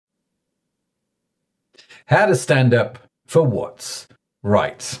How to stand up for what's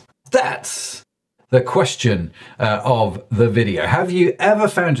right. That's the question of the video. Have you ever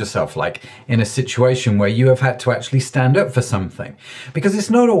found yourself in a situation where you have had to actually stand up for something? Because it's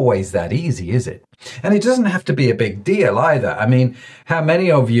not always that easy, is it? And it doesn't have to be a big deal either. I mean, how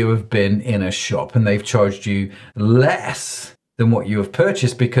many of you have been in a shop and they've charged you less than what you have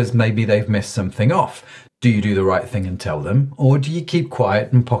purchased because maybe they've missed something off? Do you do the right thing and tell them, or do you keep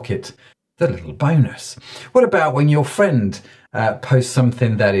quiet and pocket the little bonus? What about when your friend posts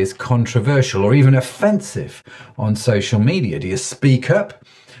something that is controversial or even offensive on social media? Do you speak up,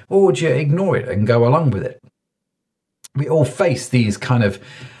 or do you ignore it and go along with it? We all face these kind of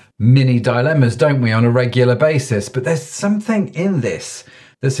mini dilemmas, don't we, on a regular basis? But there's something in this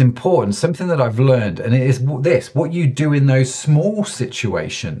that's important, something that I've learned, and it is this: what you do in those small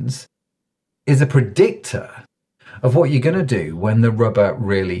situations is a predictor of what you're going to do when the rubber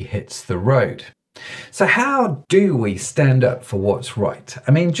really hits the road. So how do we stand up for what's right?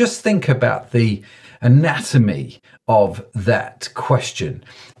 I mean, just think about the anatomy of that question.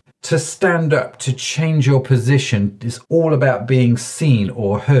 To stand up, to change your position, is all about being seen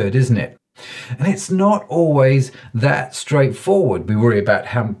or heard, isn't it? And it's not always that straightforward. We worry about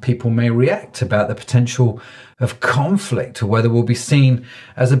how people may react, about the potential of conflict, or whether we'll be seen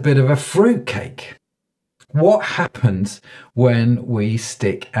as a bit of a fruitcake. What happens when we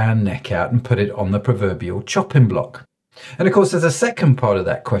stick our neck out and put it on the proverbial chopping block? And of course, there's a second part of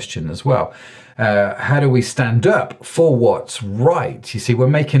that question as well. How do we stand up for what's right? You see, we're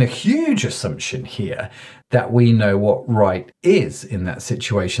making a huge assumption here that we know what right is in that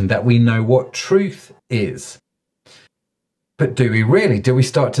situation, that we know what truth is. But do we really? Do we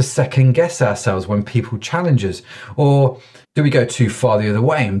start to second guess ourselves when people challenge us? Or do we go too far the other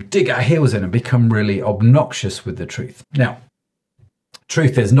way and dig our heels in and become really obnoxious with the truth? Now,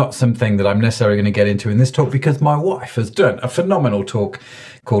 truth is not something that I'm necessarily going to get into in this talk, because my wife has done a phenomenal talk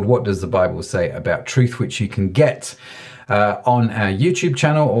called What Does the Bible Say About Truth, which you can get on our YouTube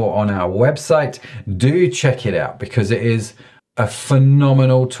channel or on our website. Do check it out, because it is a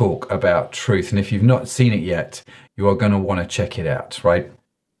phenomenal talk about truth. And if you've not seen it yet, you are going to want to check it out, right?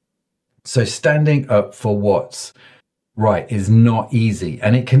 So standing up for what's right is not easy.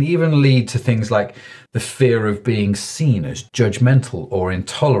 And it can even lead to things like the fear of being seen as judgmental or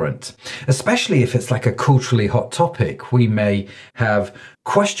intolerant, especially if it's like a culturally hot topic. We may have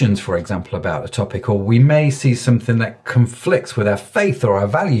questions, for example, about a topic, or we may see something that conflicts with our faith or our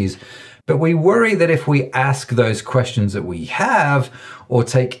values. But we worry that if we ask those questions that we have, or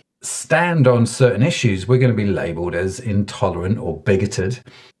take stand on certain issues, we're going to be labeled as intolerant or bigoted.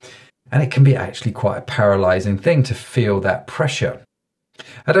 And it can be actually quite a paralyzing thing to feel that pressure.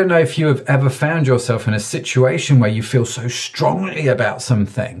 I don't know if you have ever found yourself in a situation where you feel so strongly about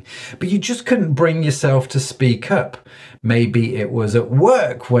something, but you just couldn't bring yourself to speak up. Maybe it was at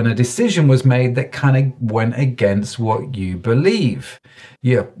work when a decision was made that kind of went against what you believe.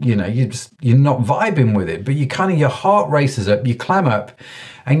 You're not vibing with it, but your heart races up, you clam up,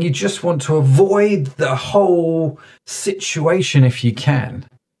 and you just want to avoid the whole situation if you can.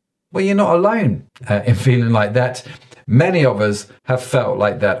 Well, you're not alone in feeling like that. Many of us have felt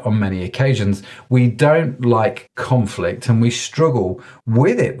like that on many occasions. We don't like conflict, and we struggle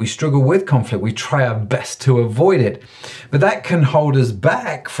with it. We struggle with conflict. We try our best to avoid it. But that can hold us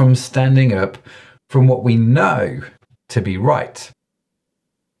back from standing up from what we know to be right.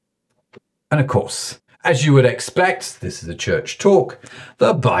 And of course, as you would expect, this is a church talk,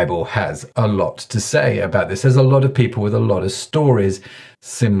 the Bible has a lot to say about this. There's a lot of people with a lot of stories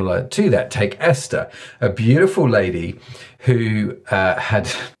similar to that. Take Esther, a beautiful lady who had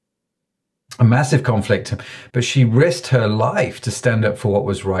a massive conflict, but she risked her life to stand up for what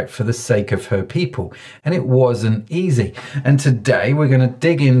was right for the sake of her people. And it wasn't easy. And today we're going to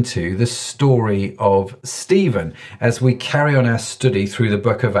dig into the story of Stephen. As we carry on our study through the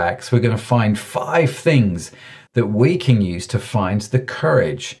book of Acts, we're going to find 5 things that we can use to find the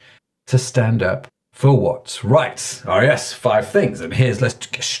courage to stand up for what's right. Oh yes, 5 things. And let's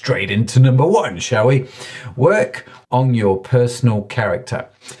get straight into number 1, shall we? Work on your personal character.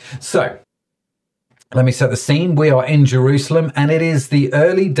 So, let me set the scene. We are in Jerusalem, and it is the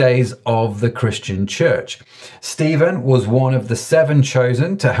early days of the Christian church. Stephen was one of the 7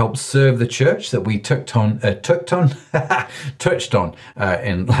 chosen to help serve the church that we touched on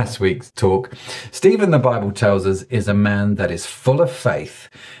in last week's talk. Stephen, the Bible tells us, is a man that is full of faith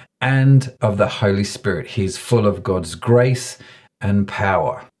and of the Holy Spirit. He's full of God's grace and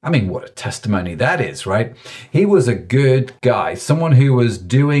power. I mean, what a testimony that is, right? He was a good guy, someone who was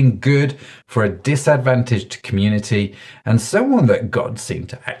doing good for a disadvantaged community, and someone that God seemed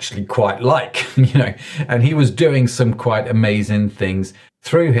to actually quite like, and he was doing some quite amazing things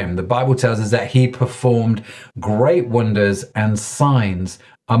through him. The Bible tells us that he performed great wonders and signs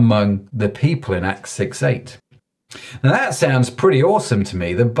among the people in Acts 6:8. Now that sounds pretty awesome to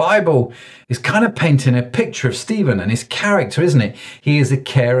me. The Bible is kind of painting a picture of Stephen and his character, isn't it? He is a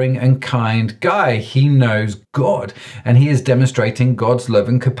caring and kind guy. He knows God, and he is demonstrating God's love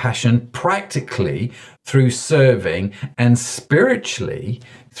and compassion practically through serving and spiritually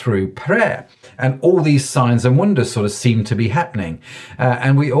through prayer. And all these signs and wonders sort of seem to be happening.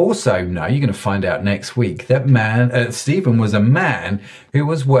 And we also know, you're going to find out next week, that Stephen was a man who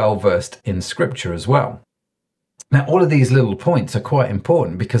was well versed in Scripture as well. Now, all of these little points are quite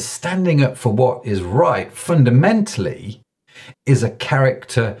important because standing up for what is right fundamentally is a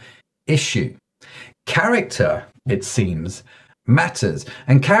character issue. Character, it seems, matters.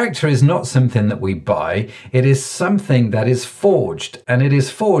 And character is not something that we buy. It is something that is forged. And it is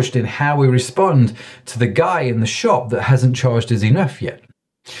forged in how we respond to the guy in the shop that hasn't charged us enough yet.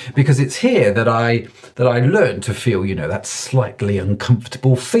 Because it's here that I learned to feel, that slightly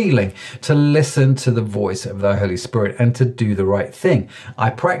uncomfortable feeling, to listen to the voice of the Holy Spirit and to do the right thing.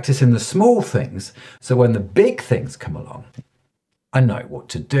 I practice in the small things, so when the big things come along, I know what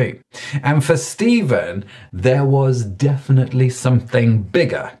to do. And for Stephen, there was definitely something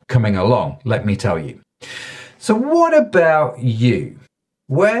bigger coming along, let me tell you. So what about you?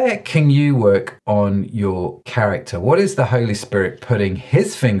 Where can you work on your character? What is the Holy Spirit putting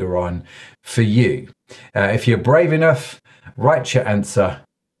his finger on for you? If you're brave enough, write your answer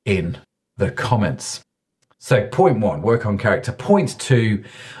in the comments. So point 1, work on character. Point 2,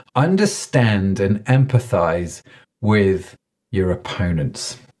 understand and empathize with your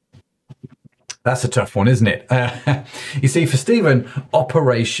opponents. That's a tough one, isn't it? You see, for Stephen,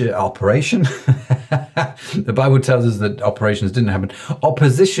 operation. The Bible tells us that operations didn't happen.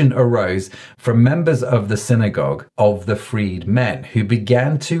 Opposition arose from members of the synagogue of the freed men who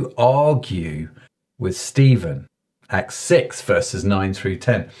began to argue with Stephen. Acts 6, verses 9 through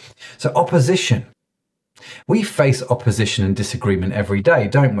 10. So opposition. We face opposition and disagreement every day,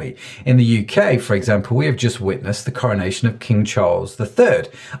 don't we? In the UK, for example, we have just witnessed the coronation of King Charles III.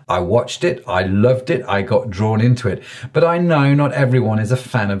 I watched it, I loved it, I got drawn into it. But I know not everyone is a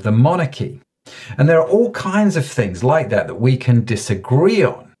fan of the monarchy. And there are all kinds of things like that we can disagree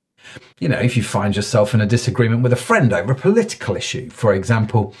on. If you find yourself in a disagreement with a friend over a political issue, for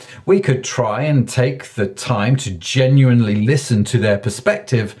example, we could try and take the time to genuinely listen to their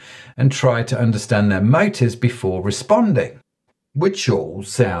perspective and try to understand their motives before responding, which all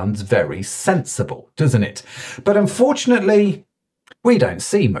sounds very sensible, doesn't it? But unfortunately, we don't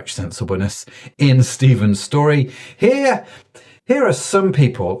see much sensibleness in Stephen's story. Here are some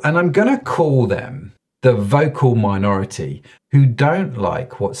people, and I'm going to call them the vocal minority, who don't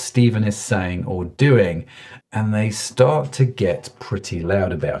like what Stephen is saying or doing, and they start to get pretty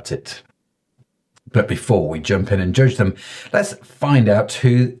loud about it. But before we jump in and judge them, let's find out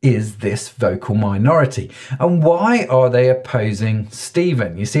who is this vocal minority and why are they opposing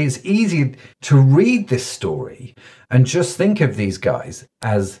Stephen? You see, it's easy to read this story and just think of these guys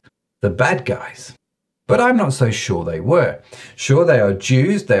as the bad guys. But I'm not so sure they were. Sure, they are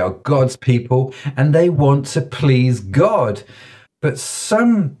Jews, they are God's people, and they want to please God. But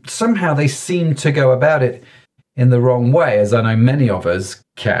somehow they seem to go about it in the wrong way, as I know many of us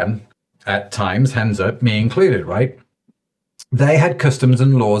can at times, hands up, me included, right? They had customs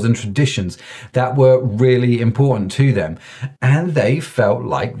and laws and traditions that were really important to them, and they felt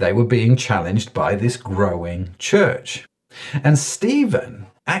like they were being challenged by this growing church. And Stephen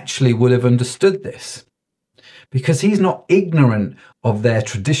actually would have understood this because he's not ignorant of their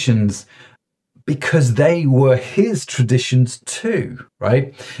traditions, because they were his traditions too,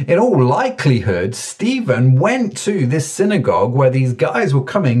 right? In all likelihood, Stephen went to this synagogue where these guys were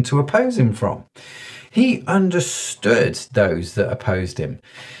coming to oppose him from. He understood those that opposed him.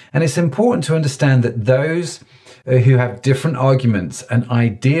 And it's important to understand that those who have different arguments and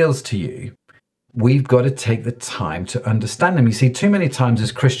ideals to you, we've got to take the time to understand them. You see, too many times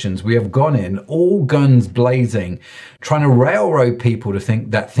as Christians, we have gone in all guns blazing, trying to railroad people to think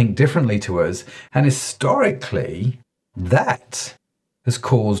differently to us. And historically, that has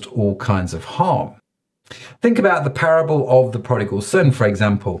caused all kinds of harm. Think about the parable of the prodigal son, for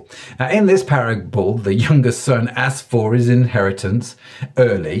example. In this parable, the younger son asked for his inheritance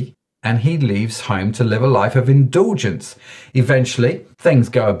early, and he leaves home to live a life of indulgence. Eventually, things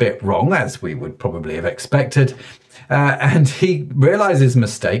go a bit wrong, as we would probably have expected, and he realizes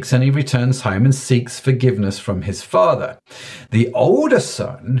mistakes and he returns home and seeks forgiveness from his father. The older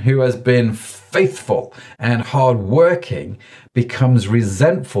son, who has been faithful and hardworking, becomes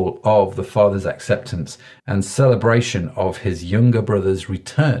resentful of the father's acceptance and celebration of his younger brother's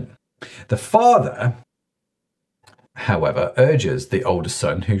return. The father, however, urges the older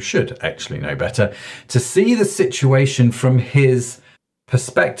son, who should actually know better, to see the situation from his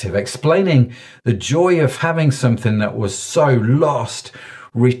perspective, explaining the joy of having something that was so lost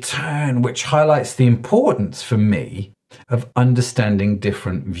return, which highlights the importance for me of understanding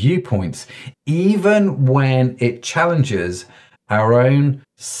different viewpoints, even when it challenges our own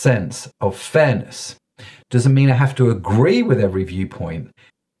sense of fairness. Doesn't mean I have to agree with every viewpoint.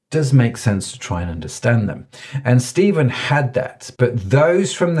 Does make sense to try and understand them. And Stephen had that, but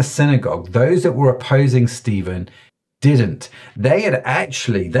those from the synagogue, those that were opposing Stephen, didn't. They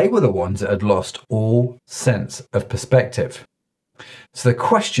were the ones that had lost all sense of perspective. So the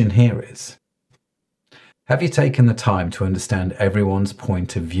question here is, have you taken the time to understand everyone's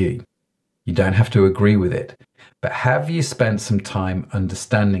point of view? You don't have to agree with it, but have you spent some time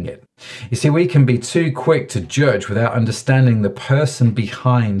understanding it? You see, we can be too quick to judge without understanding the person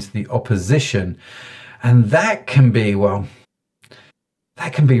behind the opposition, and that can be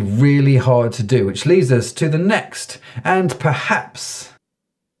really hard to do, which leads us to the next and perhaps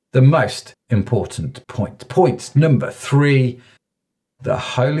the most important point. Point number 3, the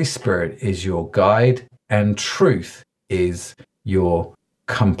Holy Spirit is your guide and truth is your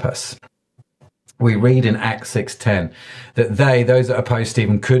compass. We read in Acts 6:10 that those that opposed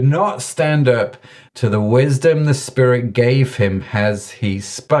Stephen, could not stand up to the wisdom the Spirit gave him as he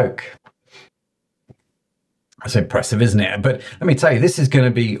spoke. That's impressive, isn't it? But let me tell you, this is going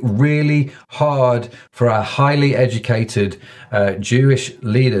to be really hard for our highly educated Jewish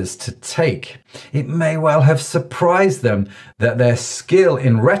leaders to take. It may well have surprised them that their skill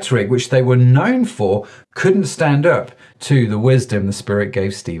in rhetoric, which they were known for, couldn't stand up to the wisdom the Spirit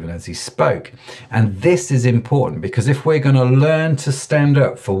gave Stephen as he spoke. And this is important because if we're going to learn to stand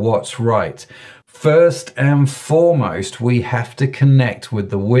up for what's right, first and foremost, we have to connect with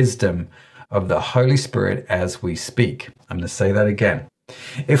the wisdom of the Holy Spirit as we speak. I'm going to say that again.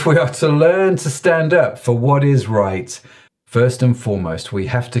 If we are to learn to stand up for what is right, first and foremost, we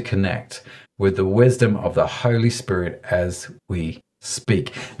have to connect with the wisdom of the Holy Spirit as we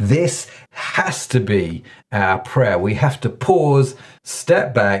speak. This has to be our prayer. We have to pause,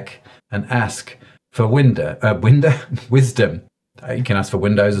 step back, and ask for wisdom. You can ask for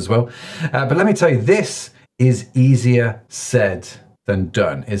windows as well. But let me tell you, this is easier said than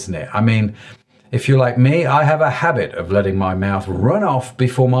done, isn't it? I mean, if you're like me, I have a habit of letting my mouth run off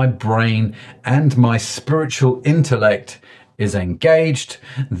before my brain and my spiritual intellect is engaged.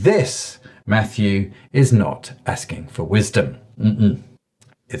 This, Matthew, is not asking for wisdom.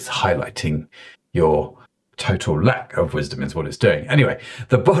 It's highlighting your total lack of wisdom is what it's doing. Anyway,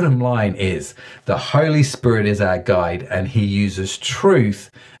 the bottom line is the Holy Spirit is our guide and he uses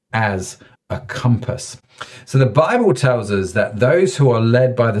truth as a compass. So the Bible tells us that those who are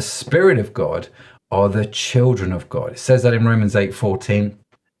led by the Spirit of God are the children of God. It says that in Romans 8:14,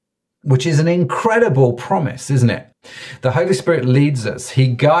 which is an incredible promise, isn't it? The Holy Spirit leads us. He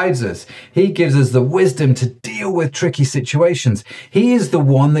guides us. He gives us the wisdom to deal with tricky situations. He is the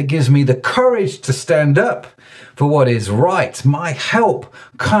one that gives me the courage to stand up for what is right. My help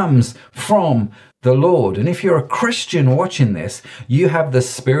comes from the Lord. And if you're a Christian watching this, you have the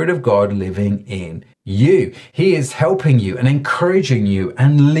Spirit of God living in you. He is helping you and encouraging you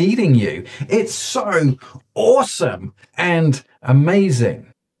and leading you. It's so awesome and amazing.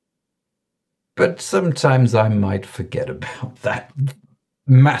 But sometimes I might forget about that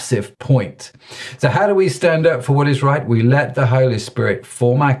massive point. So how do we stand up for what is right? We let the Holy Spirit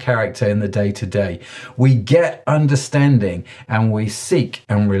form our character in the day-to-day. We get understanding and we seek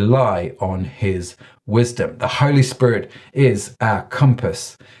and rely on his wisdom. The Holy Spirit is our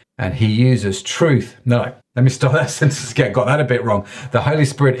compass and he uses truth. No, let me stop that sentence again. Got that a bit wrong. The Holy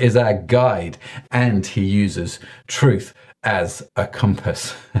Spirit is our guide and he uses truth as a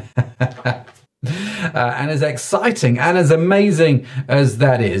compass. And as exciting and as amazing as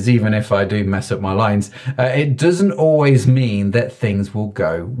that is, even if I do mess up my lines, it doesn't always mean that things will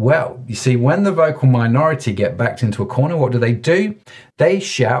go well. You see, when the vocal minority get backed into a corner, what do? They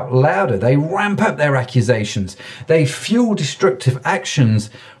shout louder. They ramp up their accusations. They fuel destructive actions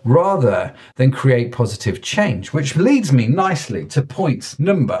rather than create positive change, which leads me nicely to point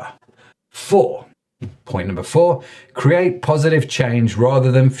number 4. Point number 4, create positive change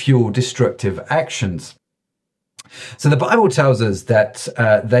rather than fuel destructive actions. So the Bible tells us that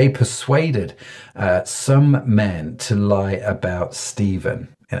they persuaded some men to lie about Stephen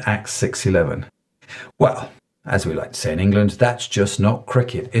in Acts 6:11. Well, as we like to say in England, that's just not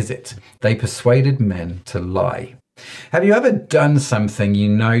cricket, is it? They persuaded men to lie. Have you ever done something you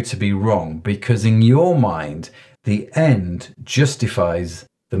know to be wrong because in your mind the end justifies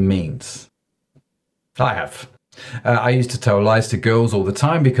the means? I have. I used to tell lies to girls all the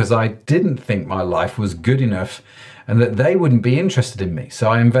time because I didn't think my life was good enough and that they wouldn't be interested in me. So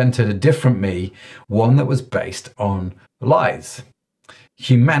I invented a different me, one that was based on lies.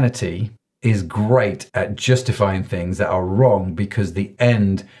 Humanity is great at justifying things that are wrong because the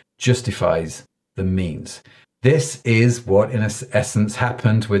end justifies the means. This is what, in essence,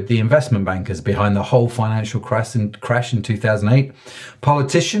 happened with the investment bankers behind the whole financial crash in 2008.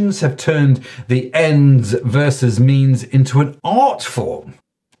 Politicians have turned the ends versus means into an art form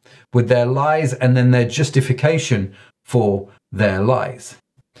with their lies and then their justification for their lies.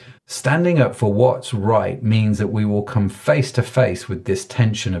 Standing up for what's right means that we will come face to face with this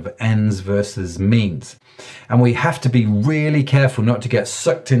tension of ends versus means. And we have to be really careful not to get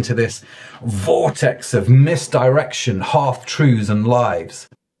sucked into this vortex of misdirection, half-truths and lies.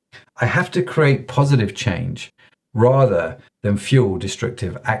 I have to create positive change rather than fuel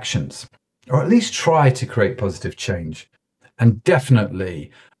destructive actions, or at least try to create positive change, and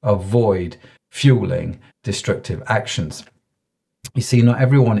definitely avoid fueling destructive actions. You see, not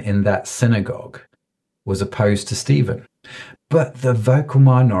everyone in that synagogue was opposed to Stephen, but the vocal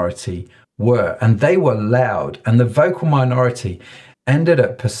minority were, and they were loud, and the vocal minority ended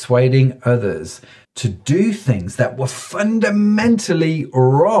up persuading others to do things that were fundamentally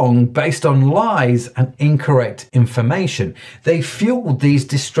wrong based on lies and incorrect information. They fueled these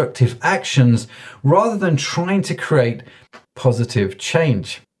destructive actions rather than trying to create positive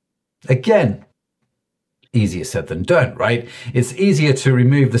change. Again, easier said than done, right? It's easier to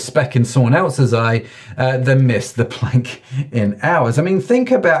remove the speck in someone else's eye than miss the plank in ours. I mean,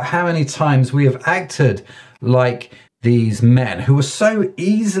 think about how many times we have acted like these men who were so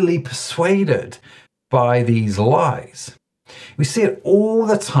easily persuaded by these lies. We see it all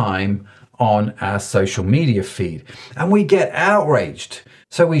the time on our social media feed, and we get outraged.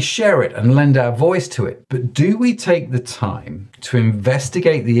 So we share it and lend our voice to it. But do we take the time to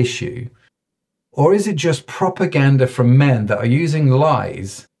investigate the issue? Or is it just propaganda from men that are using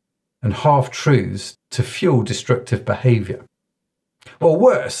lies and half-truths to fuel destructive behavior? Or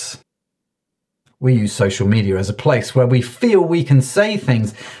worse, we use social media as a place where we feel we can say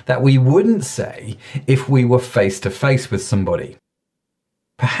things that we wouldn't say if we were face-to-face with somebody.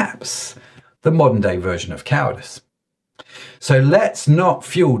 Perhaps the modern-day version of cowardice. So let's not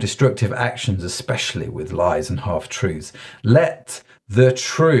fuel destructive actions, especially with lies and half-truths. Let the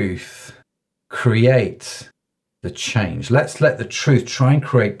truth create the change. Let's let the truth try and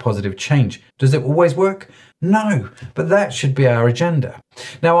create positive change. Does it always work? No, but that should be our agenda.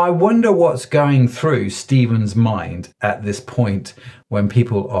 Now, I wonder what's going through Stephen's mind at this point when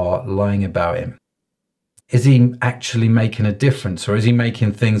people are lying about him. Is he actually making a difference, or is he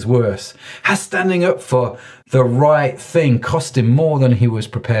making things worse? Has standing up for the right thing cost him more than he was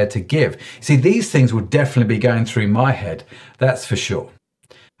prepared to give? See, these things would definitely be going through my head, that's for sure.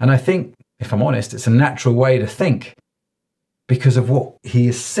 And I think, if I'm honest, it's a natural way to think because of what he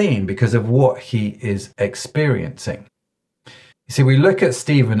is seeing, because of what he is experiencing. You see, we look at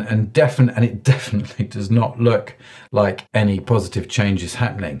Stephen and it definitely does not look like any positive change is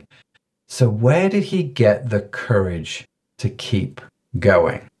happening. So where did he get the courage to keep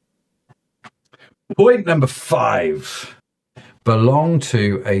going? Point number 5, belong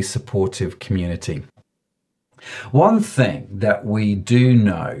to a supportive community. One thing that we do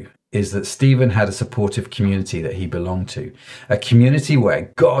know is that Stephen had a supportive community that he belonged to, a community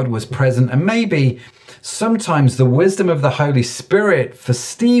where God was present, and maybe sometimes the wisdom of the Holy Spirit for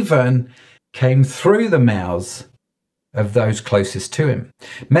Stephen came through the mouths of those closest to him.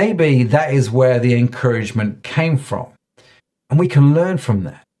 Maybe that is where the encouragement came from, and we can learn from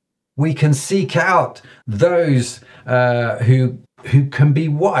that. We can seek out those who can be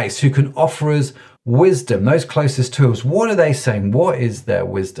wise, who can offer us wisdom, those closest to us. What are they saying? What is their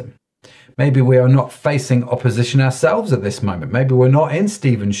wisdom? Maybe we are not facing opposition ourselves at this moment. Maybe we're not in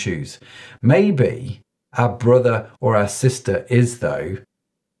Stephen's shoes. Maybe our brother or our sister is, though,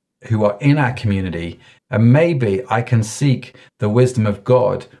 who are in our community, and maybe I can seek the wisdom of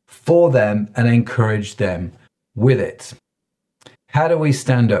God for them and encourage them with it. How do we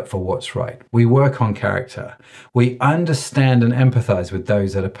stand up for what's right? We work on character. We understand and empathize with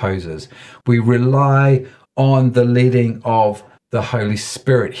those that oppose us. We rely on the leading of the Holy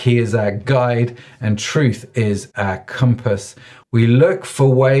Spirit. He is our guide and truth is our compass. We look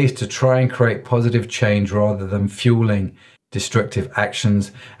for ways to try and create positive change rather than fueling destructive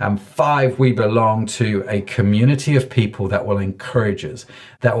actions. And 5, we belong to a community of people that will encourage us,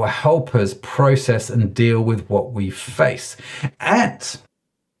 that will help us process and deal with what we face. And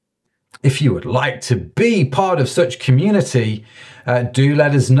if you would like to be part of such community, do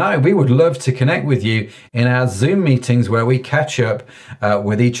let us know. We would love to connect with you in our Zoom meetings where we catch up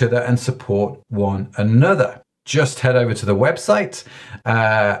with each other and support one another. Just head over to the website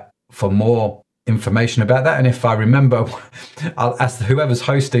for more information about that. And if I remember, I'll ask whoever's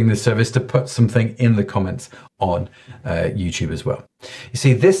hosting this service to put something in the comments on YouTube as well. You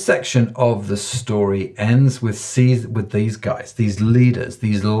see, this section of the story ends with these guys, these leaders,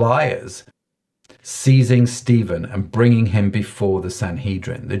 these liars, seizing Stephen and bringing him before the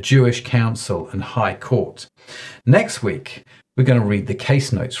Sanhedrin, the Jewish council and high court. Next week, we're going to read the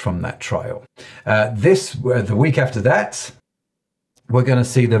case notes from that trial. The week after that, we're going to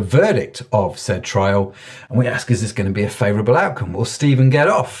see the verdict of said trial, and we ask, is this going to be a favourable outcome? Will Stephen get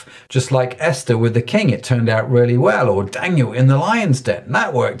off? Just like Esther with the king, it turned out really well, or Daniel in the lion's den,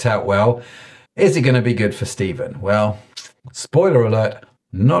 that worked out well. Is it going to be good for Stephen? Well, spoiler alert,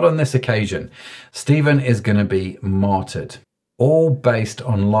 not on this occasion. Stephen is going to be martyred, all based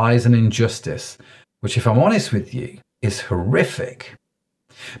on lies and injustice, which, if I'm honest with you, is horrific.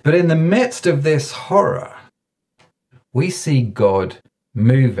 But in the midst of this horror, we see God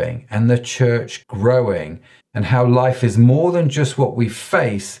moving and the church growing, and how life is more than just what we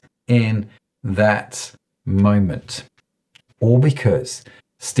face in that moment. All because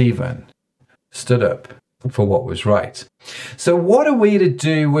Stephen stood up for what was right. So what are we to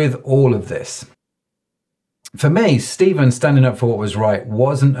do with all of this? For me, Stephen standing up for what was right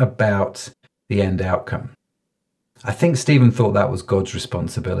wasn't about the end outcome. I think Stephen thought that was God's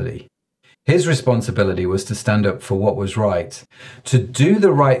responsibility. His responsibility was to stand up for what was right, to do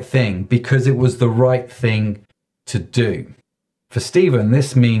the right thing because it was the right thing to do. For Stephen,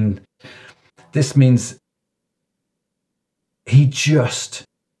 this means he just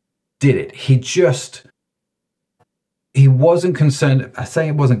did it. He wasn't concerned. I say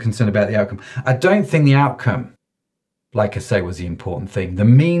he wasn't concerned about the outcome. I don't think the outcome, like I say, was the important thing. The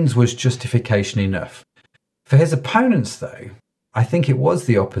means was justification enough. For his opponents, though, I think it was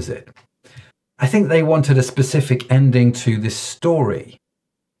the opposite. I think they wanted a specific ending to this story,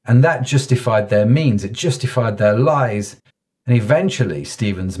 and that justified their means. It justified their lies, and eventually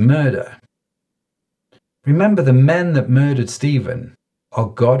Stephen's murder. Remember, the men that murdered Stephen are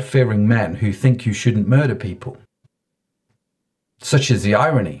God-fearing men who think you shouldn't murder people. Such is the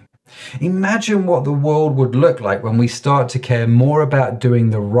irony. Imagine what the world would look like when we start to care more about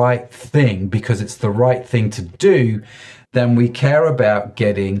doing the right thing because it's the right thing to do than we care about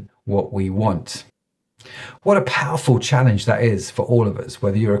getting what we want. What a powerful challenge that is for all of us,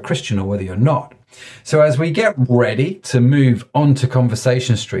 whether you're a Christian or whether you're not. So as we get ready to move on to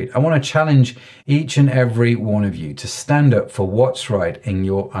Conversation Street, I want to challenge each and every one of you to stand up for what's right in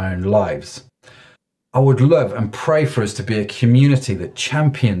your own lives. I would love and pray for us to be a community that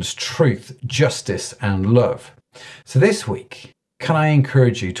champions truth, justice, and love. So this week, can I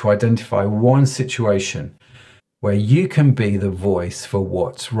encourage you to identify one situation where you can be the voice for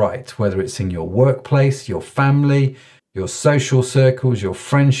what's right, whether it's in your workplace, your family, your social circles, your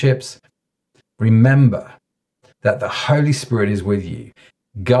friendships. Remember that the Holy Spirit is with you,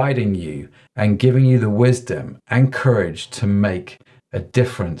 guiding you and giving you the wisdom and courage to make a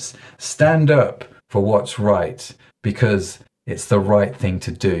difference. Stand up for what's right because it's the right thing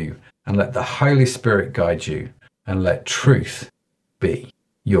to do, and let the Holy Spirit guide you, and let truth be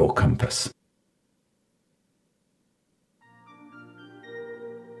your compass.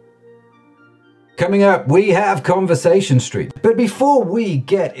 Coming up, we have Conversation Street. But before we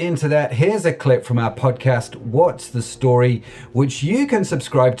get into that, here's a clip from our podcast, What's the Story?, which you can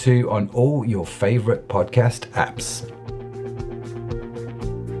subscribe to on all your favorite podcast apps.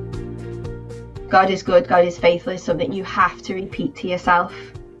 God is good, God is faithful is something you have to repeat to yourself.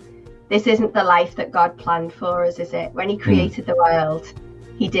 This isn't the life that God planned for us, is it? When he created the world,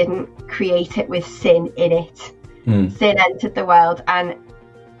 he didn't create it with sin in it. Sin entered the world and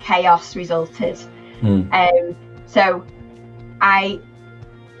chaos resulted. So I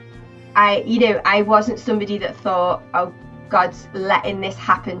wasn't somebody that thought, oh, God's letting this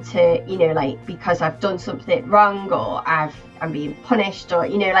happen to, because I've done something wrong, or I'm being punished, or,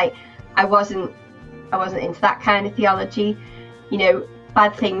 I wasn't into that kind of theology. You know,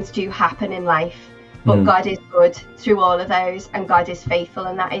 bad things do happen in life, but God is good through all of those, and God is faithful.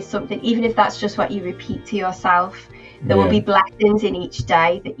 And that is something, even if that's just what you repeat to yourself, there will be blessings in each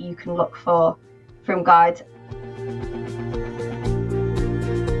day that you can look for from God.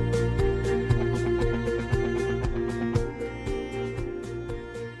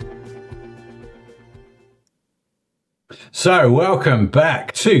 So, welcome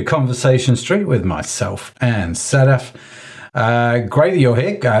back to Conversation Street with myself and Sadaf. Great that you're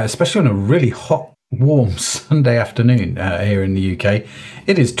here, especially on a really hot, warm Sunday afternoon here in the UK.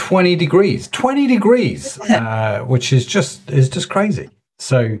 It is 20 degrees, which is just crazy.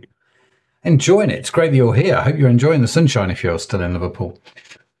 So, enjoying it. It's great that you're here. I hope you're enjoying the sunshine if you're still in Liverpool.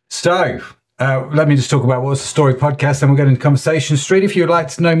 So, let me just talk about What's the Story podcast, and we'll get into Conversation Street. If you'd like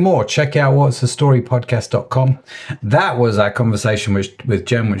to know more, check out what'sthestorypodcast.com. That was our conversation with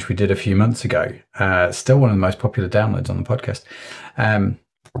Jen, which we did a few months ago. Still one of the most popular downloads on the podcast. And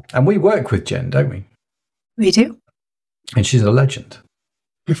we work with Jen, don't we? We do. And she's a legend.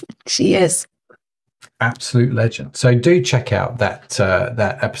 She is. Absolute legend. So do check out that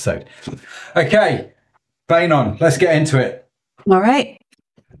episode. Okay, bang on. Let's get into it. All right.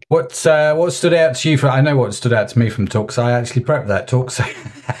 What stood out to you? I know what stood out to me from talk, so I actually prepped that talk. So,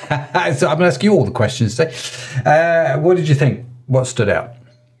 I'm going to ask you all the questions today. What did you think? What stood out?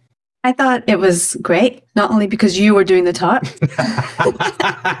 I thought it was great, not only because you were doing the talk.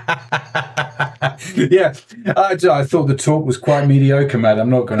 Yeah, I thought the talk was quite mediocre, Matt. I'm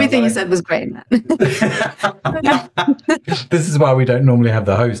not going to. Everything you said was great, Matt. This is why we don't normally have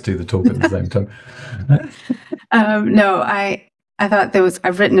the host do the talk at the same time. No, I thought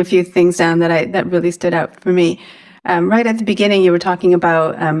I've written a few things down that really stood out for me. Right at the beginning, you were talking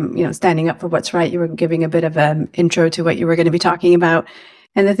about, standing up for what's right. You were giving a bit of an intro to what you were going to be talking about.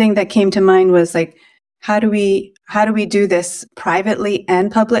 And the thing that came to mind was like, how do we do this privately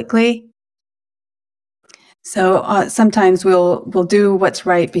and publicly? So sometimes we'll do what's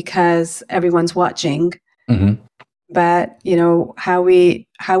right because everyone's watching. Mm-hmm. But, how we're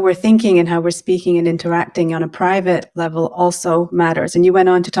thinking and how we're speaking and interacting on a private level also matters. And you went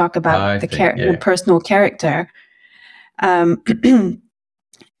on to talk about the personal character. I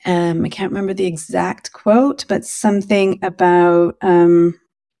can't remember the exact quote, but something about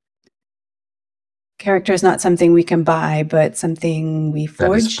character is not something we can buy, but something we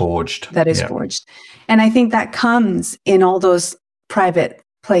forge. That is forged. And I think that comes in all those private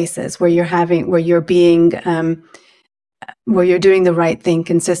places where you're doing the right thing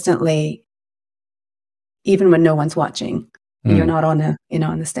consistently, even when no one's watching. You're not on the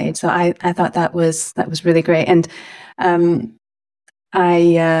stage. So I thought that was really great. And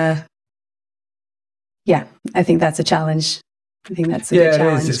I think that's a challenge. I think that's a big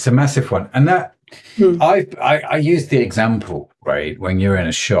challenge. It is. It's a massive one. And that I use the example, right, when you're in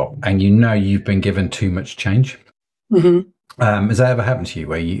a shop and you've been given too much change. Mm-hmm. Has that ever happened to you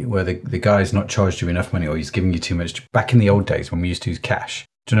where the guy's not charged you enough money, or he's giving you too much? Back in the old days when we used to use cash.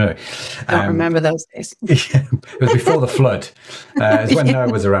 Do you know? I don't remember those days. Yeah, it was before the flood. It's when Noah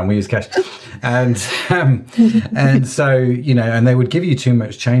was around. We used cash, and so and they would give you too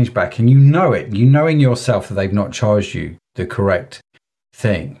much change back, and knowing yourself that they've not charged you the correct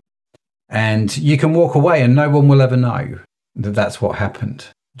thing, and you can walk away, and no one will ever know that that's what happened.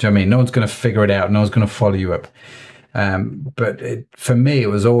 Do you know what I mean? No one's going to figure it out. No one's going to follow you up. But for me, I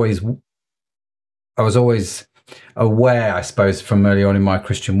was always aware, I suppose, from early on in my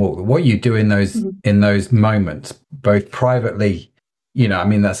Christian walk, what you do in those moments, both privately,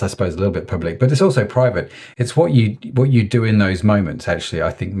 that's, I suppose, a little bit public, but it's also private. It's what you do in those moments, actually,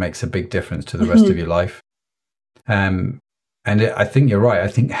 I think makes a big difference to the rest of your life. I think you're right. I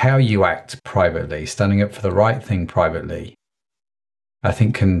think how you act privately, standing up for the right thing privately, I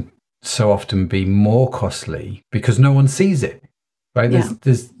think can so often be more costly because no one sees it. Right,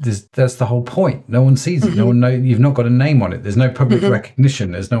 there's that's the whole point. No one sees it. No one knows. You've not got a name on it. There's no public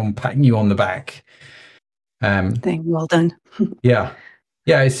recognition. There's no one patting you on the back. Well done. Yeah.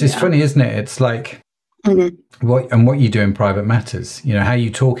 It's funny, isn't it? It's like what you do in private matters. How you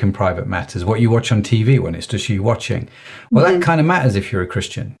talk in private matters. What you watch on TV when it's just you watching. Well, that kind of matters if you're a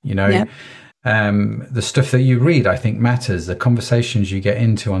Christian. The stuff that you read, I think, matters. The conversations you get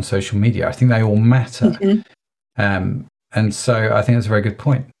into on social media, I think they all matter. And so I think that's a very good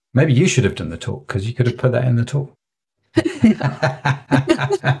point. Maybe you should have done the talk because you could have put that in the talk.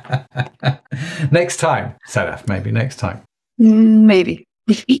 Next time, Sadaf, maybe next time. Maybe.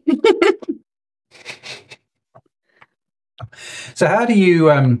 So how do you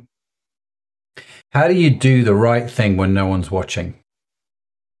do the right thing when no one's watching?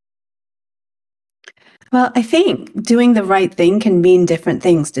 Well, I think doing the right thing can mean different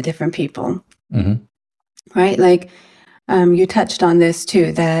things to different people, right? Like you touched on this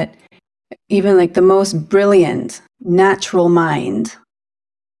too, that even like the most brilliant natural mind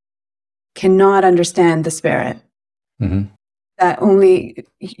cannot understand the Spirit. That only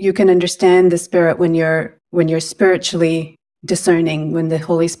you can understand the Spirit when you're spiritually discerning, when the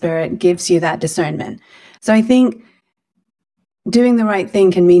Holy Spirit gives you that discernment. So I think doing the right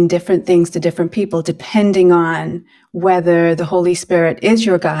thing can mean different things to different people, depending on whether the Holy Spirit is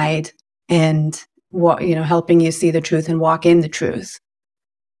your guide and what, helping you see the truth and walk in the truth.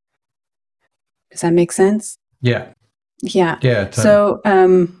 Does that make sense? Yeah. Yeah. Yeah. Totally. So,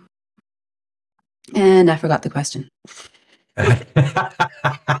 and I forgot the question.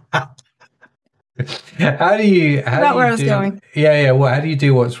 How do you where I was going. Yeah. Well, how do you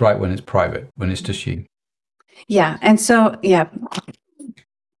do what's right when it's private, when it's just you? Yeah. And so, that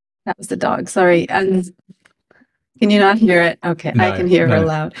was the dog. Sorry. Can you not hear it? Okay. No, I can hear her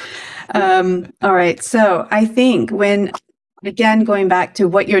loud. All right. So I think again, going back to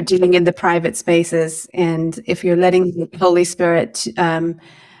what you're doing in the private spaces, and if you're letting the Holy Spirit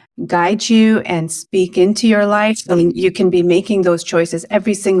guide you and speak into your life, then you can be making those choices.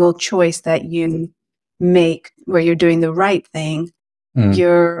 Every single choice that you make where you're doing the right thing,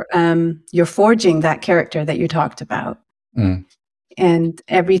 you're forging that character that you talked about. And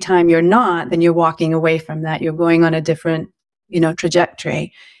every time you're not, then you're walking away from that. You're going on a different,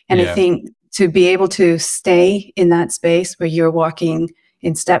 trajectory. And I think to be able to stay in that space where you're walking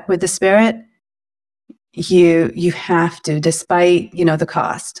in step with the Spirit, you have to, despite, the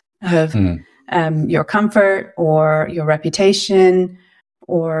cost of your comfort or your reputation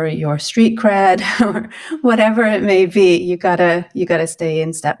or your street cred or whatever it may be, you gotta stay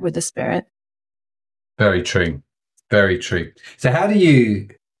in step with the Spirit. Very true. Very true. So have you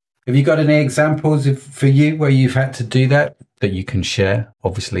got any examples for you where you've had to do that you can share,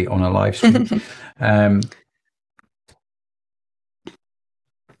 obviously on a live stream?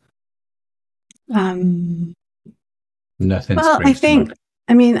 Nothing. Well, I think,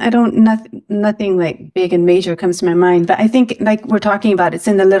 nothing like big and major comes to my mind, but I think like we're talking about, it's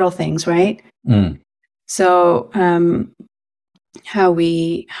in the little things, right? So, how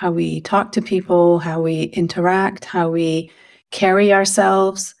we talk to people, how we interact, how we carry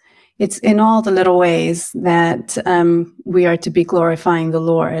ourselves. It's in all the little ways that we are to be glorifying the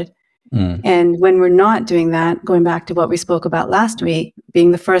Lord. And when we're not doing that, going back to what we spoke about last week,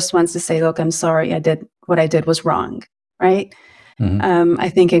 being the first ones to say, look, I'm sorry, what I did was wrong, right? I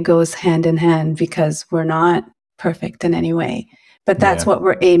think it goes hand in hand because we're not perfect in any way. But that's what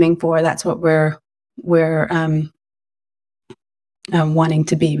we're aiming for. That's what we're wanting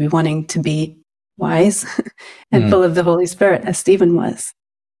to be. We're wanting to be wise and full of the Holy Spirit, as Stephen was.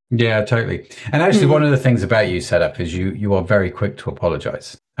 Yeah, totally. And actually, one of the things about you, Setup, is you are very quick to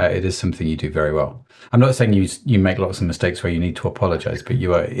apologize. It is something you do very well. I'm not saying you make lots of mistakes where you need to apologize, but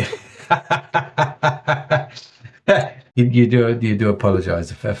you are. You do apologize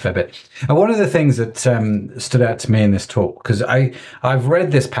a fair bit. And one of the things that stood out to me in this talk, because I've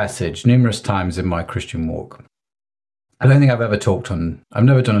read this passage numerous times in my Christian walk. I don't think I've never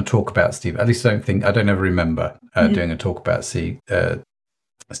done a talk about Stephen. At least I don't ever remember doing a talk about Stephen.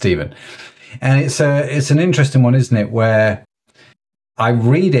 And it's an interesting one, isn't it? Where I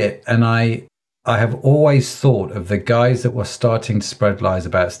read it and I have always thought of the guys that were starting to spread lies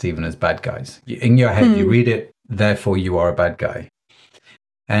about Stephen as bad guys. In your head, you read it, therefore you are a bad guy.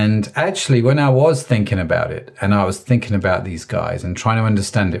 And actually, when I was thinking about it, and I was thinking about these guys and trying to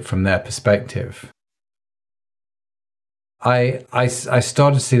understand it from their perspective, I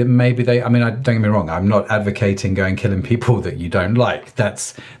started to see that maybe don't get me wrong, I'm not advocating going killing people that you don't like.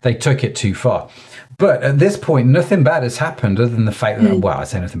 They took it too far. But at this point, nothing bad has happened other than the fact that, I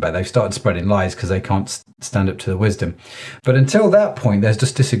say nothing bad, they've started spreading lies because they can't stand up to the wisdom. But until that point, there's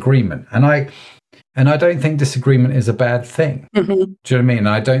just disagreement. And I don't think disagreement is a bad thing. Do you know what I mean?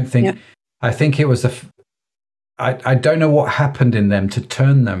 I don't think, I think it was I don't know what happened in them to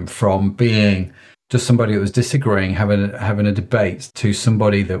turn them from being just somebody that was disagreeing, having a debate, to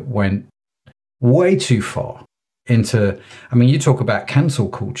somebody that went way too far into. You talk about cancel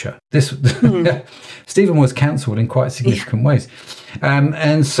culture. Stephen was cancelled in quite significant ways,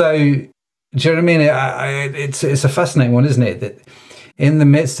 and so do you know what I mean? It's a fascinating one, isn't it? That in the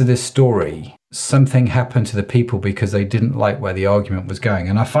midst of this story, something happened to the people because they didn't like where the argument was going,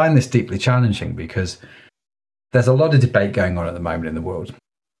 and I find this deeply challenging because there's a lot of debate going on at the moment in the world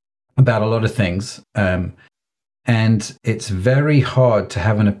about a lot of things, and it's very hard to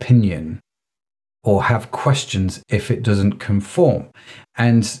have an opinion or have questions if it doesn't conform.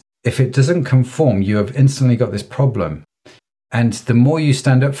 And if it doesn't conform, you have instantly got this problem. And the more you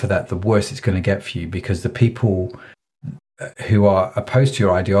stand up for that, the worse it's going to get for you, because the people who are opposed to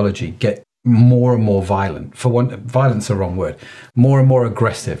your ideology get more and more violent. For one, violence is the wrong word. More and more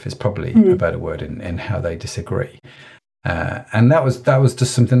aggressive is probably a better word in how they disagree. And that was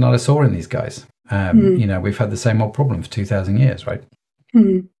just something that I saw in these guys. You know, we've had the same old problem for 2,000 years, right?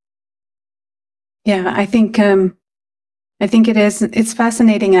 Yeah, I think it's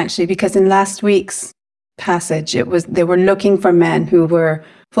fascinating actually, because in last week's passage, they were looking for men who were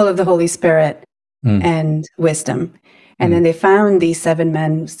full of the Holy Spirit and wisdom. And then they found these 7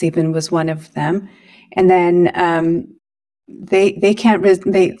 men. Stephen was one of them. And then they can't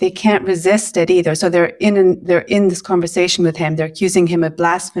resist it either. So they're in this conversation with him. They're accusing him of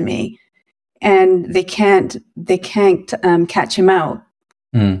blasphemy, and they can't catch him out.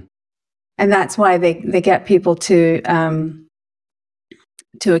 And that's why they get people to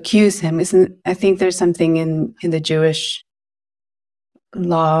accuse him. I think there's something in the Jewish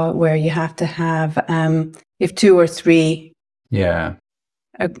law where you have to have if 2 or 3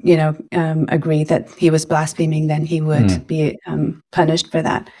 agree that he was blaspheming, then he would be punished for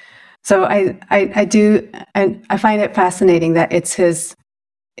that. So I find it fascinating that it's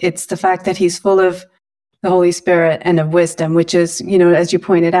the fact that he's full of the Holy Spirit and of wisdom, which is, you know, as you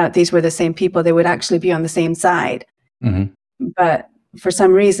pointed out, these were the same people. They would actually be on the same side, but for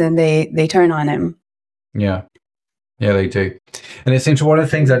some reason they turn on him. Yeah, they do. And it seems one of the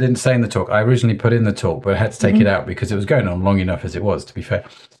things I didn't say in the talk, I originally put in the talk, but I had to take it out because it was going on long enough as it was, to be fair,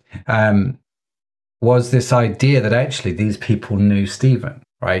 was this idea that actually these people knew Stephen,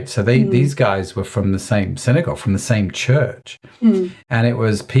 right? So these guys were from the same synagogue, from the same church. And it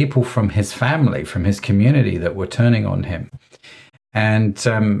was people from his family, from his community that were turning on him. And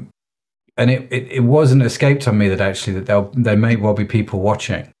it wasn't escaped on me that actually that there may well be people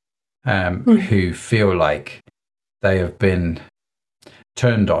watching who feel like they have been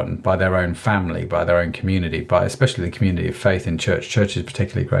turned on by their own family, by their own community, by especially the community of faith in church. Church is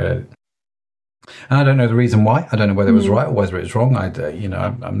particularly great at it. And I don't know the reason why. I don't know whether it was right or whether it's wrong.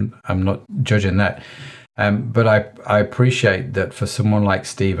 I'm not judging that. But I appreciate that for someone like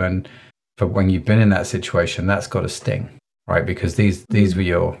Stephen, for when you've been in that situation, that's got a sting, right? Because these were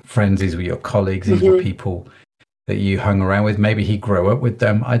your friends, these were your colleagues, these were people that you hung around with. Maybe he grew up with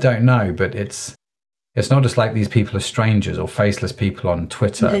them. I don't know, but it's not just like these people are strangers or faceless people on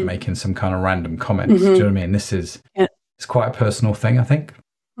Twitter making some kind of random comments. Do you know what I mean? This is it's quite a personal thing, I think.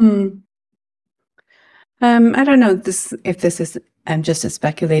 I don't know if this is, I'm just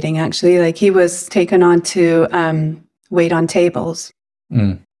speculating actually, like he was taken on to wait on tables.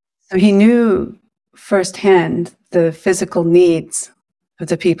 So he knew firsthand the physical needs of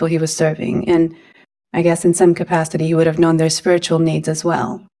the people he was serving. And I guess in some capacity, he would have known their spiritual needs as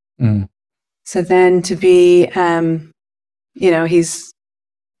well. So then to be, he's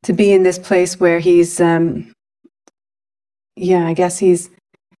to be in this place where he's, I guess he's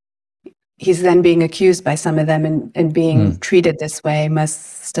then being accused by some of them and being treated this way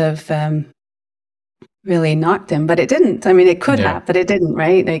must have really knocked him. But it didn't. I mean, it could have, but it didn't,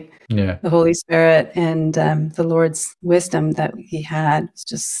 right? Like the Holy Spirit and the Lord's wisdom that he had was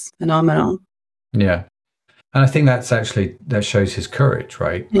just phenomenal. Yeah. And I think that shows his courage,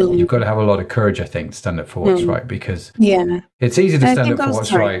 right? You've got to have a lot of courage, I think, to stand up for what's right, because it's easy to stand up for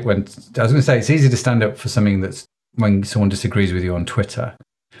what's right. When I was going to say, it's easy to stand up for something that's when someone disagrees with you on Twitter.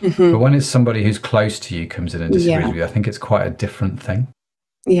 But when it's somebody who's close to you comes in and disagrees with you, I think it's quite a different thing.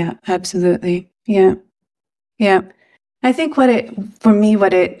 Yeah, absolutely. Yeah. I think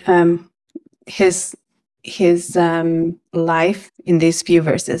his life in these few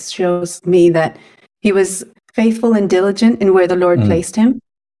verses shows me that he was faithful and diligent in where the Lord placed him.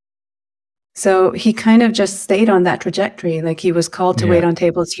 So he kind of just stayed on that trajectory. Like he was called to wait on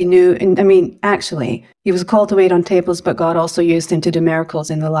tables. He knew, and I mean, actually, he was called to wait on tables, but God also used him to do miracles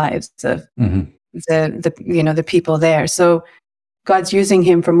in the lives of the people there. So God's using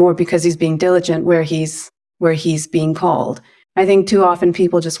him for more because he's being diligent where he's being called. I think too often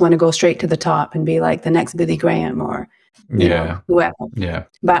people just want to go straight to the top and be like the next Billy Graham or whoever. Yeah.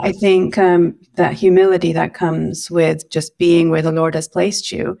 But I think that humility that comes with just being where the Lord has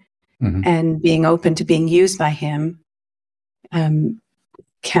placed you and being open to being used by him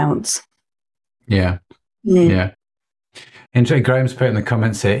counts. Yeah. And Graham's put in the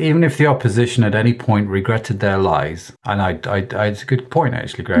comments here, even if the opposition at any point regretted their lies, and it's a good point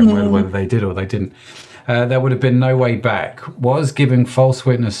actually, Graham, whether they did or they didn't, there would have been no way back. Was giving false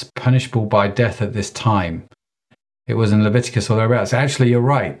witness punishable by death at this time? It was in Leviticus or thereabouts. Actually, you're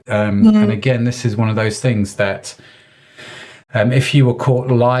right. And again, this is one of those things that if you were caught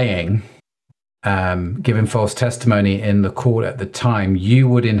lying, giving false testimony in the court at the time, you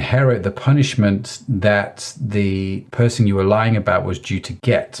would inherit the punishment that the person you were lying about was due to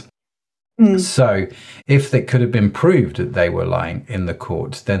get. So if it could have been proved that they were lying in the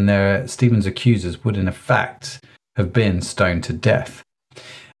court, then Stephen's accusers would in effect have been stoned to death.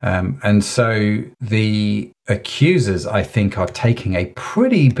 And so the accusers, I think, are taking a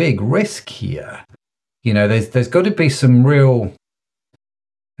pretty big risk here. You know, there's got to be some real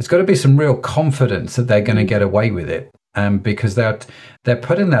confidence that they're going to get away with it, because they're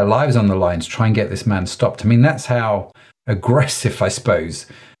putting their lives on the line to try and get this man stopped. I mean, that's how aggressive, I suppose,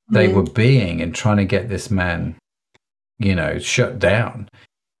 they were being in trying to get this man, you know, shut down.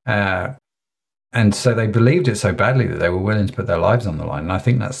 And so they believed it so badly that they were willing to put their lives on the line. And I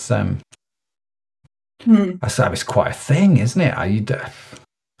think that's it's quite a thing, isn't it? I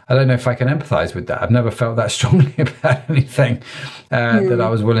don't know if I can empathize with that. I've never felt that strongly about anything that I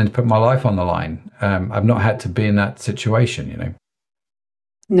was willing to put my life on the line. I've not had to be in that situation, you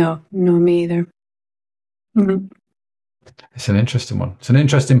know. No, me either. Mm-hmm. It's an interesting one. It's an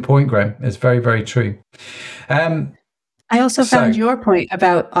interesting point, Graham. It's very, very true. I also found your point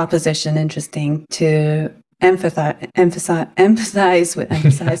about opposition interesting to emphasize.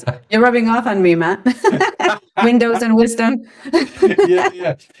 You're rubbing off on me, Matt. Windows and wisdom.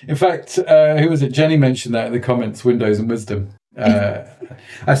 yeah. In fact, who was it? Jenny mentioned that in the comments, windows and wisdom.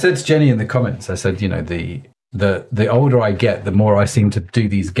 I said to Jenny in the comments, I said, you know, the older I get, the more I seem to do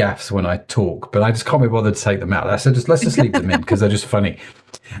these gaffes when I talk, but I just can't be bothered to take them out. I said, let's just leave them in because they're just funny.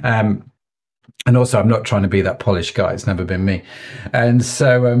 And also, I'm not trying to be that polished guy. It's never been me. And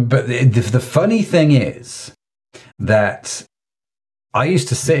so, but the funny thing is that I used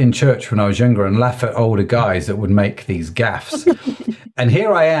to sit in church when I was younger and laugh at older guys that would make these gaffes. And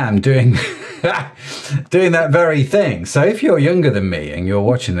here I am doing doing that very thing. So if you're younger than me and you're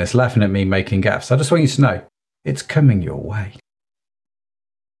watching this, laughing at me making gaffes, I just want you to know it's coming your way.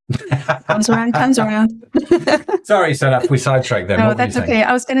 Comes around. Sorry, Sadaf, we sidetracked them. No, that's okay.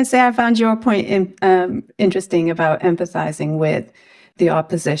 I was going to say I found your point interesting about empathizing with the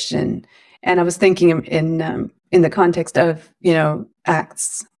opposition, and I was thinking in the context of, you know,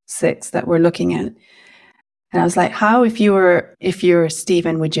 Acts 6 that we're looking at, and I was like, how if you were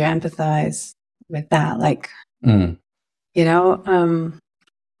Stephen, would you empathize with that? Like, you know,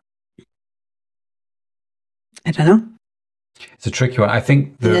 I don't know. It's a tricky one. I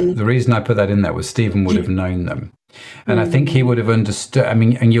think the reason I put that in there was Stephen would have known them. And I think he would have understood. I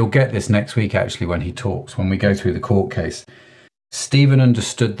mean, and you'll get this next week, actually, when he talks, when we go through the court case. Stephen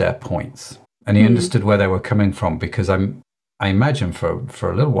understood their points and he understood where they were coming from, because I imagine for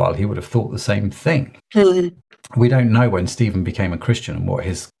a little while he would have thought the same thing. We don't know when Stephen became a Christian and what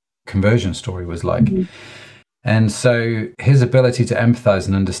his conversion story was like. And so his ability to empathize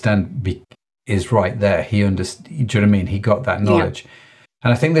and understand is right there. He understood. Do you know what I mean? He got that knowledge. Yeah.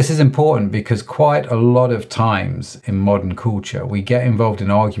 And I think this is important because quite a lot of times in modern culture, we get involved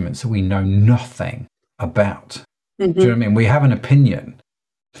in arguments that we know nothing about. Do you know what I mean? We have an opinion,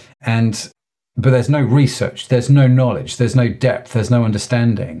 but there's no research, there's no knowledge, there's no depth, there's no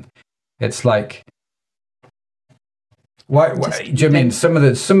understanding. It's like, why do you know what I mean? Some of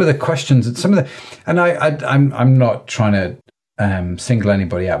the questions, and I'm not trying to single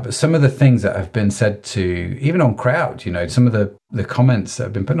anybody out, but some of the things that have been said to, even on Crowd, you know, some of the comments that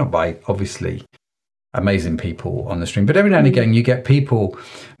have been put up by obviously amazing people on the stream, but every now and again you get people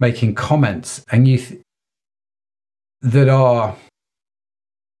making comments and that are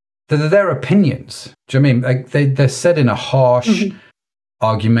their opinions. Do you know what I mean? Like they're said in a harsh,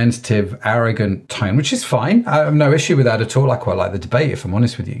 argumentative, arrogant tone, which is fine. I have no issue with that at all. I quite like the debate, if I'm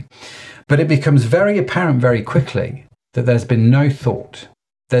honest with you. But it becomes very apparent very quickly that there's been no thought.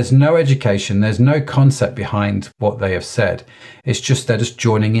 There's no education. There's no concept behind what they have said. It's just they're just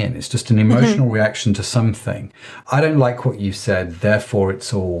joining in. It's just an emotional reaction to something. I don't like what you said, therefore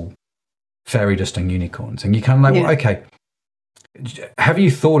it's all fairy dust and unicorns. And you kind of like, well, okay, have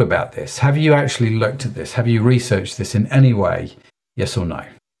you thought about this? Have you actually looked at this? Have you researched this in any way? Yes or no?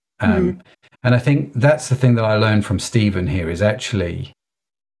 And I think that's the thing that I learned from Stephen here is actually,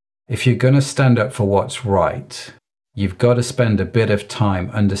 if you're going to stand up for what's right, you've got to spend a bit of time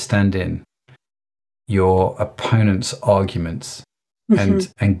understanding your opponent's arguments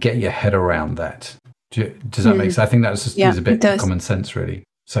and get your head around that. Does that make sense? I think that's just is a bit of common sense, really.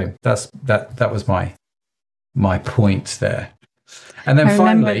 So that was my point there. And then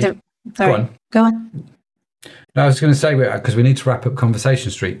finally, go on. No, I was going to say, because we need to wrap up Conversation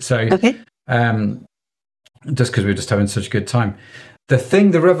Street. So just because we're just having such a good time.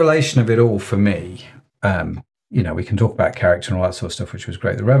 The revelation of it all for me we can talk about character and all that sort of stuff, which was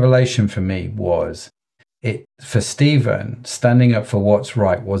great. The revelation for me was for Stephen, standing up for what's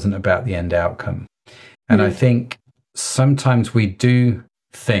right wasn't about the end outcome. And I think sometimes we do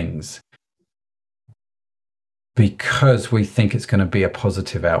things because we think it's going to be a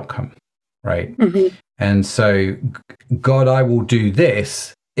positive outcome, right? And so, God, I will do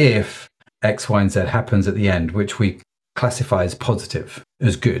this if X, Y, and Z happens at the end, which we classify as positive,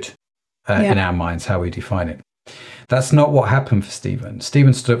 as good in our minds, how we define it. That's not what happened for Stephen.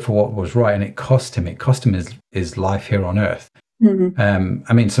 Stephen stood up for what was right, and it cost him. It cost him his life here on earth.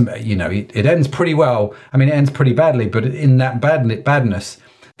 I mean, it ends pretty well. I mean, it ends pretty badly, but in that badness,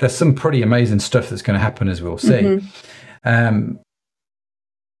 there's some pretty amazing stuff that's going to happen, as we'll see.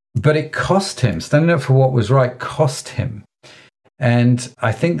 But it cost him. Standing up for what was right cost him. And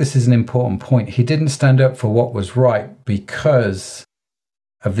I think this is an important point. He didn't stand up for what was right because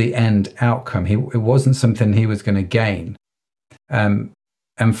of the end outcome. It wasn't something he was going to gain. And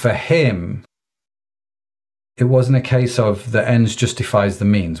for him, it wasn't a case of the ends justifies the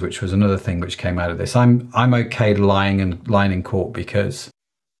means, which was another thing which came out of this. I'm okay lying in court because,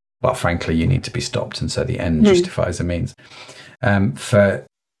 well, frankly, you need to be stopped, and so the end justifies the means.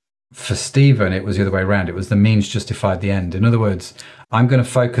 For Stephen, it was the other way around. It was the means justified the end. In other words, I'm going to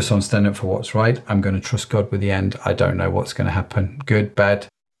focus on standing up for what's right. I'm going to trust God with the end. I don't know what's going to happen. Good, bad.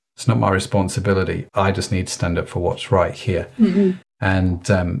 It's not my responsibility. I just need to stand up for what's right here. And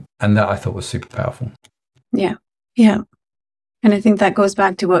that I thought was super powerful. Yeah. And I think that goes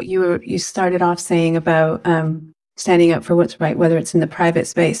back to what you started off saying about standing up for what's right, whether it's in the private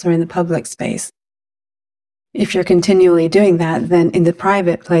space or in the public space. If you're continually doing that, then in the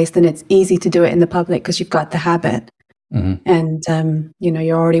private place, then it's easy to do it in the public because you've got the habit. And,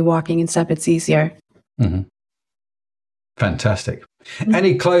 you're already walking in step. It's easier. Fantastic.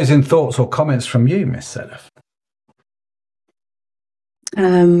 Any closing thoughts or comments from you, Miss Sedef?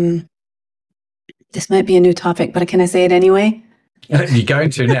 This might be a new topic, but can I say it anyway? You're going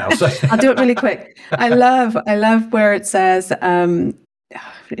to now. So. I'll do it really quick. I love where it says,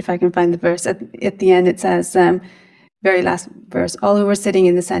 if I can find the verse at the end, it says, very last verse, all who were sitting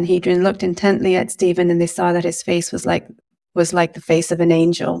in the Sanhedrin looked intently at Stephen, and they saw that his face was like the face of an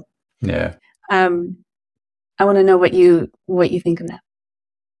angel. Yeah. I want to know what you think of that.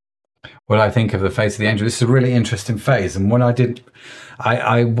 What I think of the face of the angel. This is a really interesting phase, and when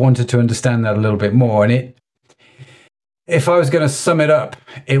I wanted to understand that a little bit more. And if I was going to sum it up,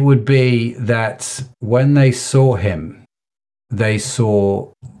 it would be that when they saw him, they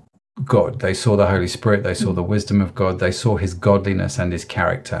saw God, they saw the Holy Spirit, they saw the wisdom of God, they saw his godliness and his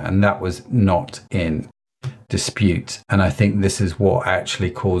character, and that was not in dispute. And I think this is what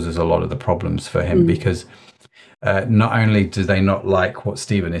actually causes a lot of the problems for him, because not only do they not like what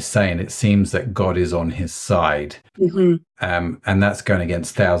Stephen is saying, it seems that God is on his side, and that's going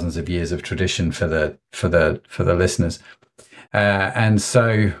against thousands of years of tradition for the listeners. And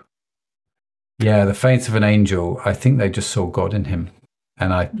so, yeah, the face of an angel, I think they just saw God in him.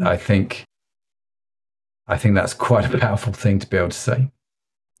 And I think that's quite a powerful thing to be able to say.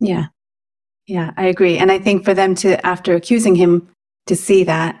 Yeah, I agree. And I think for them to, after accusing him, to see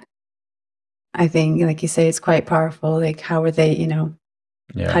that, I think, like you say, it's quite powerful. Like, how are they,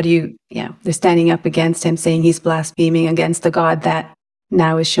 how do you, they're standing up against him, saying he's blaspheming against the God that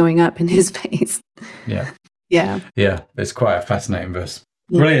now is showing up in his face. Yeah. It's quite a fascinating verse.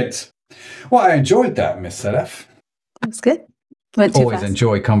 Brilliant. Well, I enjoyed that, Miss Sedef. That's good. Always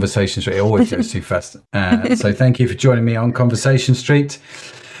enjoy Conversation Street. It always goes too fast. So thank you for joining me on Conversation Street.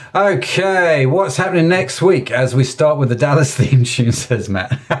 Okay, what's happening next week as we start with the Dallas theme tune, says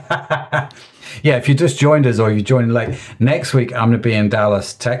Matt. Yeah, if you just joined us or you joined late, next week I'm going to be in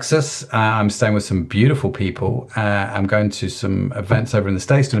Dallas, Texas. I'm staying with some beautiful people. I'm going to some events over in the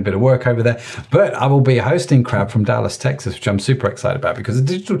States, doing a bit of work over there. But I will be hosting Crowd from Dallas, Texas, which I'm super excited about because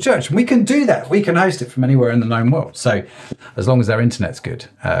it's a digital church. And we can do that. We can host it from anywhere in the known world. So as long as their internet's good,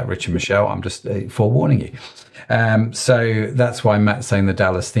 Rich and Michelle, I'm just forewarning you. So that's why Matt's saying the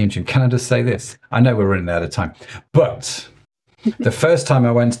Dallas theme tune. Can I just say this? I know we're running out of time, but the first time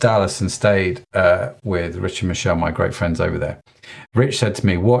I went to Dallas and stayed with Rich and Michelle, my great friends over there, Rich said to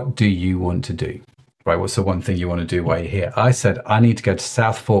me, "What do you want to do? Right? What's the one thing you want to do while you're here?" I said, "I need to go to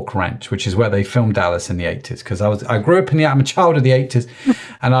South Fork Ranch," which is where they filmed Dallas in the 80s, because I grew up I'm a child of the 80s,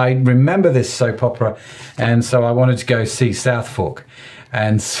 and I remember this soap opera, and so I wanted to go see South Fork.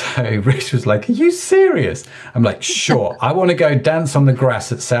 And so Rich was like, "Are you serious?" I'm like, "Sure. I want to go dance on the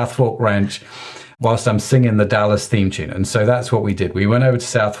grass at South Fork Ranch whilst I'm singing the Dallas theme tune." And so that's what we did. We went over to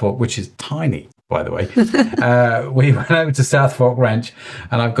South Fork, which is tiny, by the way. We went over to South Fork Ranch,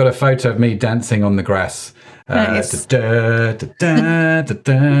 and I've got a photo of me dancing on the grass Nice.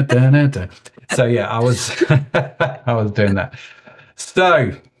 So yeah, I was I was doing that.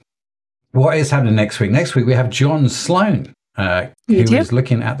 So what is happening next week? Next week we have John Sloan, who is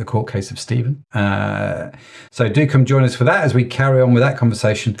looking at the court case of Stephen. So do come join us for that as we carry on with that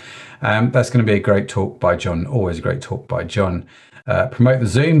conversation. That's going to be a great talk by John. Always a great talk by John. Promote the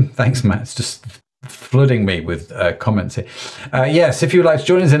Zoom. Thanks, Matt. It's just flooding me with comments here. Yes, if you would like to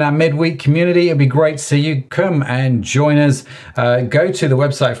join us in our midweek community, it'd be great to see you. Come and join us. Go to the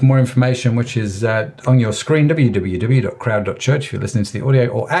website for more information, which is on your screen, www.crowd.church if you're listening to the audio,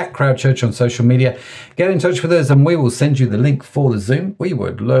 or at Crowd Church on social media. Get in touch with us and we will send you the link for the Zoom. We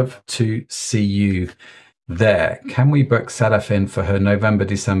would love to see you there. Can we book Sadaf in for her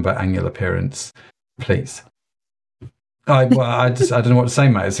November-December annual appearance, please? I don't know what to say,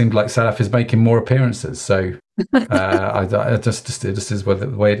 mate. It seems like Sadaf is making more appearances, so it just is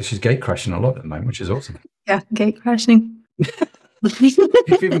the way that she's gate crashing a lot at the moment, which is awesome. Yeah, gate crashing.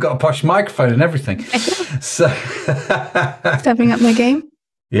 You've even got a posh microphone and everything. So Stepping up my game.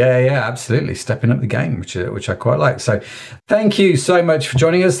 Yeah, absolutely. Stepping up the game, which I quite like. So thank you so much for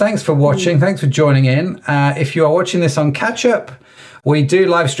joining us. Thanks for watching. Thanks for joining in. If you are watching this on catch up, we do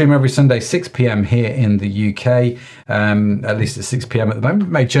live stream every Sunday, 6 p.m. here in the UK. At least at 6 p.m. at the moment. It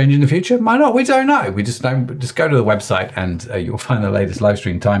may change in the future. Might not. We don't know. We just don't. Just go to the website and you'll find the latest live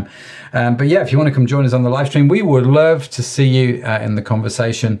stream time. But yeah, if you want to come join us on the live stream, we would love to see you in the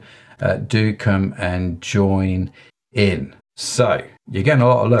conversation. Do come and join in. So you're getting a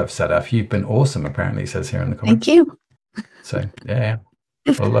lot of love, Sadaf. You've been awesome, apparently, it says here in the comments. Thank you. So yeah.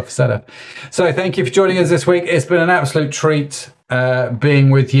 A lot of love for Sadaf. So thank you for joining us this week. It's been an absolute treat being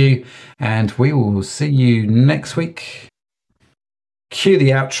with you, and we will see you next week. Cue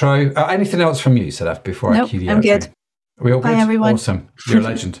the outro. Anything else from you, Sadaf, before I cue the outro? I'm good. Are we all good? Bye, everyone. Awesome. You're a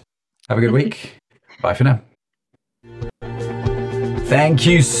legend. Have a good week. Bye for now. Thank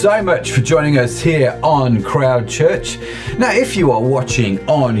you so much for joining us here on Crowd Church. Now, if you are watching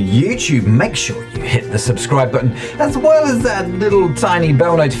on YouTube, make sure you hit the subscribe button, as well as that little tiny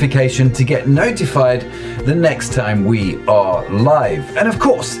bell notification to get notified the next time we are live. And of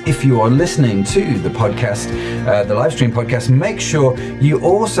course, if you are listening to the podcast, the live stream podcast, make sure you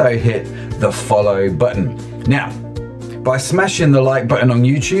also hit the follow button. Now, by smashing the like button on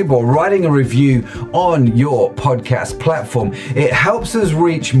YouTube or writing a review on your podcast platform, it helps us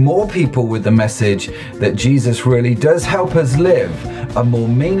reach more people with the message that Jesus really does help us live a more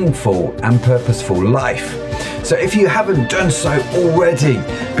meaningful and purposeful life. So if you haven't done so already,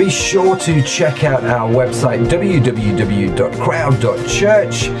 be sure to check out our website,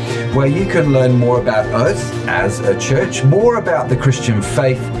 www.crowd.church, where you can learn more about us as a church, more about the Christian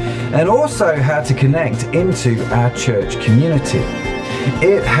faith, and also how to connect into our church community.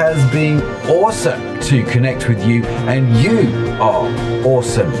 It has been awesome to connect with you, and you are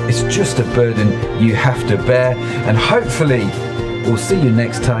awesome. It's just a burden you have to bear, and hopefully we'll see you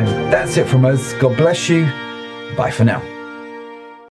next time. That's it from us. God bless you. Bye for now.